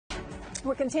Next,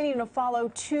 we're continuing to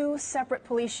follow two separate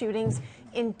police shootings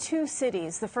in two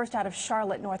cities. The first out of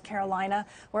Charlotte, North Carolina,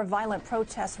 where violent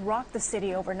protests rocked the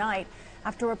city overnight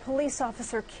after a police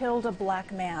officer killed a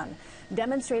black man.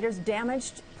 Demonstrators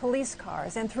damaged police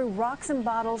cars and threw rocks and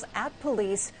bottles at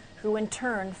police, who in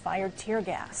turn fired tear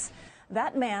gas.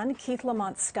 That man, Keith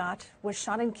Lamont Scott, was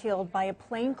shot and killed by a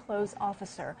plainclothes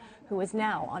officer who is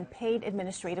now on paid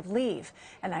administrative leave.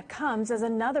 And that comes as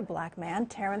another black man,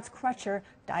 Terrence Crutcher,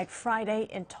 died Friday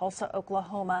in Tulsa,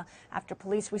 Oklahoma, after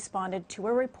police responded to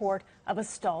a report of a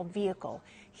stalled vehicle.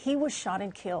 He was shot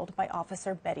and killed by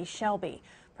Officer Betty Shelby.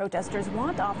 Protesters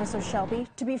want Officer Shelby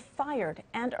to be fired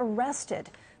and arrested.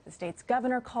 The state's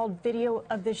governor called video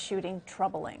of this shooting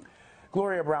troubling.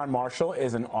 Gloria Brown Marshall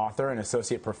is an author and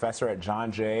associate professor at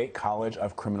John Jay College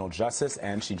of Criminal Justice,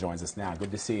 and she joins us now.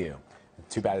 Good to see you.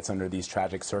 Too bad it's under these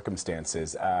tragic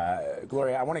circumstances.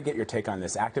 Gloria, I want to get your take on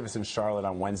this. Activists in Charlotte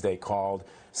on Wednesday called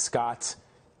Scott's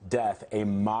death a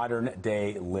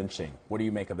modern-day lynching. What do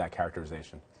you make of that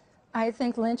characterization? I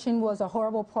think lynching was a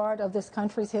horrible part of this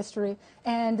country's history,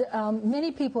 and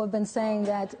many people have been saying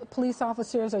that police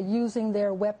officers are using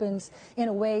their weapons in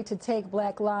a way to take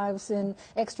black lives in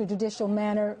extrajudicial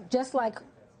manner, just like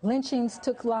lynchings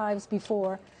took lives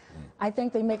before. I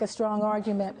think they make a strong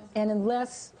argument, and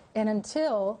unless and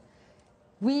until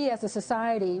we as a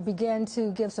society begin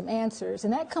to give some answers,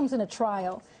 and that comes in a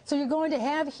trial. So you're going to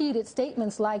have heated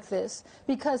statements like this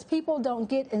because people don't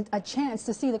get a chance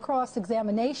to see the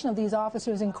cross-examination of these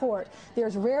officers in court.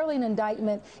 There's rarely an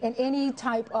indictment, and any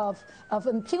type of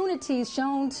impunity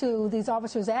shown to these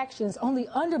officers' actions only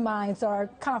undermines our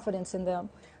confidence in them.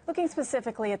 Looking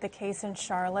specifically at the case in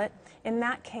Charlotte, in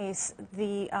that case,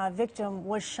 the victim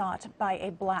was shot by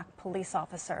a black police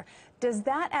officer. Does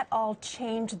that at all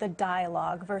change the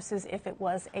dialogue versus if it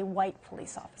was a white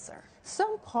police officer?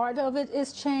 Some part of it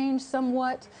is changed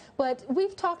somewhat, but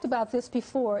we've talked about this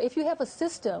before. If you have a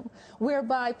system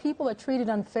whereby people are treated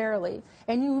unfairly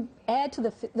and you add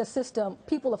to the system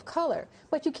people of color,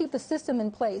 but you keep the system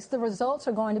in place, the results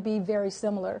are going to be very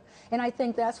similar. And I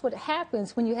think that's what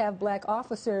happens when you have black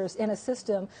officers in a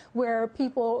system where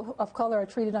people of color are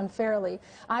treated unfairly.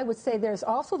 I would say there's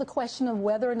also the question of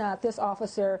whether or not this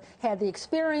officer had the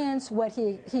experience, what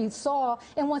he saw,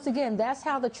 and once again, that's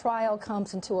how the trial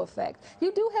comes into effect.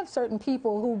 You do have certain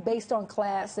people who, based on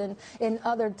class and in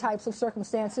other types of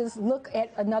circumstances, look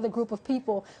at another group of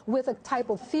people with a type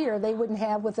of fear they wouldn't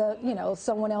have with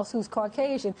someone else who's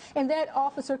Caucasian, and that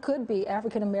officer could be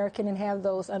African American and have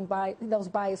those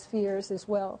biased fears as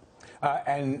well.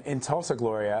 And in Tulsa,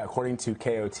 Gloria, according to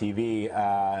KOTV,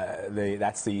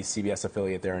 that's the CBS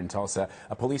affiliate there in Tulsa,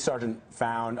 a police sergeant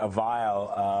found a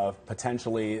vial of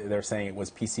potentially, they're saying it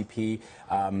was PCP.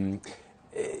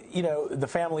 You know, the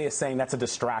family is saying that's a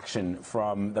distraction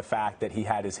from the fact that he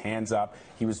had his hands up.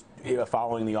 He was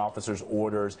following the officer's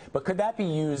orders. But could that be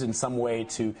used in some way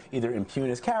to either impugn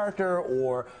his character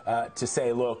or to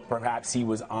say, look, perhaps he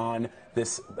was on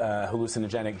this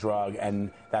hallucinogenic drug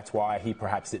and that's why he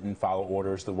perhaps didn't follow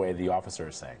orders the way the officer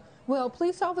is saying? Well,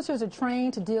 police officers are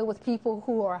trained to deal with people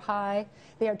who are high.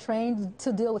 They are trained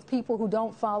to deal with people who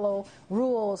don't follow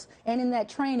rules. And in that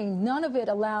training, none of it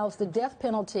allows the death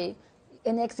penalty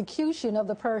in execution of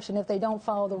the person if they don't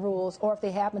follow the rules or if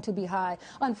they happen to be high.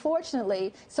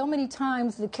 Unfortunately, so many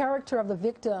times the character of the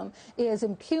victim is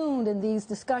impugned in these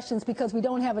discussions because we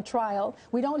don't have a trial.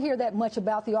 We don't hear that much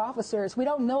about the officers. We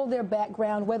don't know their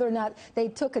background, whether or not they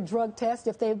took a drug test,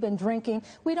 if they've been drinking.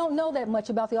 We don't know that much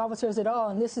about the officers at all,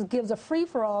 and this gives a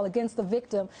free-for-all against the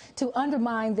victim to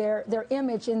undermine their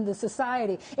image in the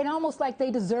society. And almost like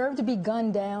they deserve to be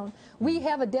gunned down. We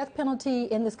have a death penalty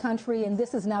in this country, and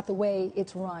this is not the way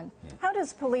it's run. How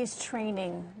does police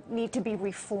training need to be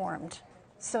reformed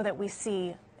so that we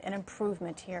see an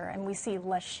improvement here and we see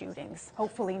less shootings,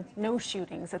 hopefully no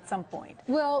shootings at some point?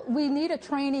 Well, we need a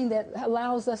training that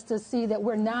allows us to see that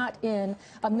we're not in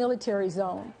a military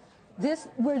zone.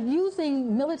 We're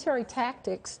using military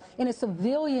tactics in a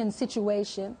civilian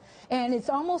situation, and it's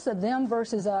almost a them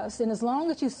versus us. And as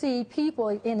long as you see people,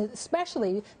 and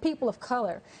especially people of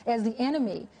color, as the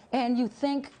enemy, and you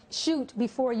think, shoot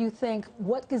before you think,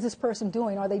 what is this person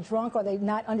doing? Are they drunk? Are they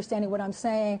not understanding what I'm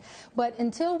saying? But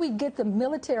until we get the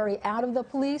military out of the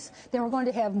police, then we're going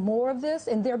to have more of this,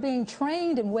 and they're being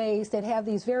trained in ways that have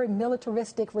these very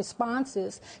militaristic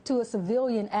responses to a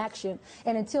civilian action.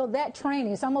 And until that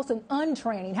training, it's almost an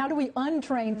untraining. How do we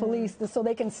untrain police so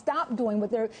they can stop doing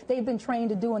what they've been trained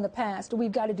to do in the past?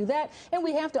 We've got to do that, and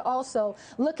we have to also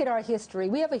look at our history.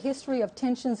 We have a history of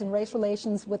tensions and race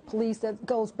relations with police that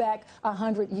goes back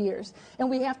 100 years. And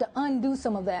we have to undo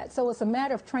some of that. So it's a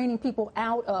matter of training people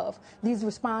out of these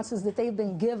responses that they've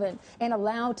been given and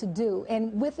allowed to do.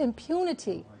 And with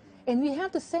impunity, and we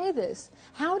have to say this,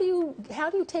 how do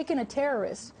you take in a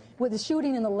terrorist with a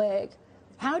shooting in the leg?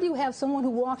 How do you have someone who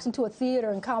walks into a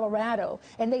theater in Colorado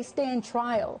and they stand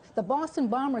trial? The Boston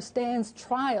bomber stands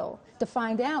trial to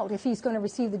find out if he's going to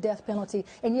receive the death penalty,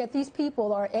 and yet these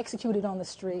people are executed on the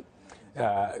street.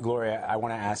 Gloria, I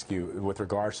want to ask you, with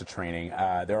regards to training,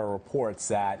 there are reports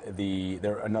that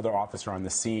another officer on the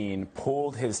scene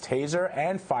pulled his taser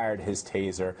and fired his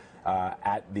taser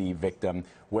at the victim,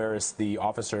 whereas the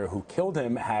officer who killed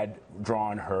him had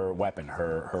drawn her weapon,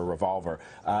 her revolver.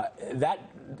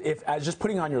 Just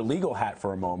putting on your legal hat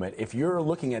for a moment, if you're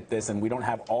looking at this, and we don't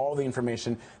have all the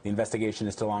information, the investigation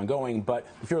is still ongoing, but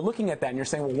if you're looking at that and you're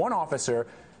saying, well, one officer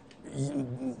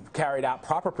carried out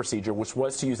proper procedure, which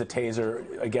was to use a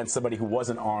taser against somebody who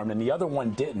wasn't armed, and the other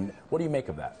one didn't, what do you make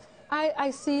of that?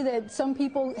 I see that some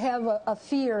people have a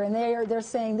fear, and they're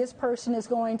saying this person is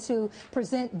going to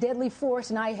present deadly force,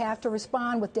 and I have to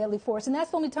respond with deadly force. And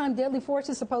that's the only time deadly force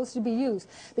is supposed to be used.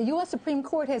 The U.S. Supreme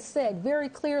Court has said very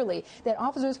clearly that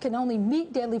officers can only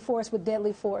meet deadly force with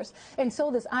deadly force. And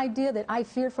so this idea that I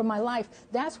feared for my life,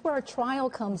 that's where a trial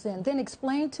comes in. Then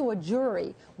explain to a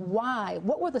jury why,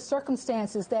 what were the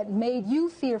circumstances that made you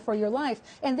fear for your life,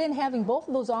 and then having both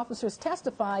of those officers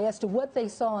testify as to what they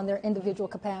saw in their individual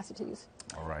capacities.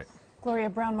 All right. Gloria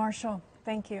Brown Marshall,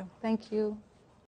 thank you. Thank you.